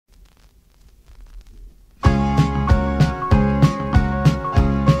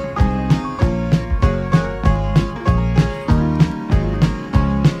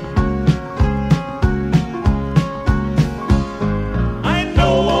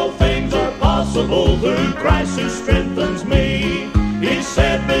possible through Christ who strengthens me. He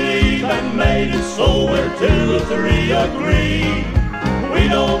said, believe and made it so where two or three agree. We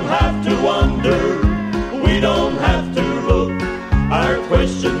don't have to wonder, we don't have to look. Our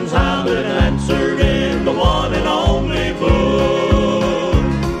questions have been answered.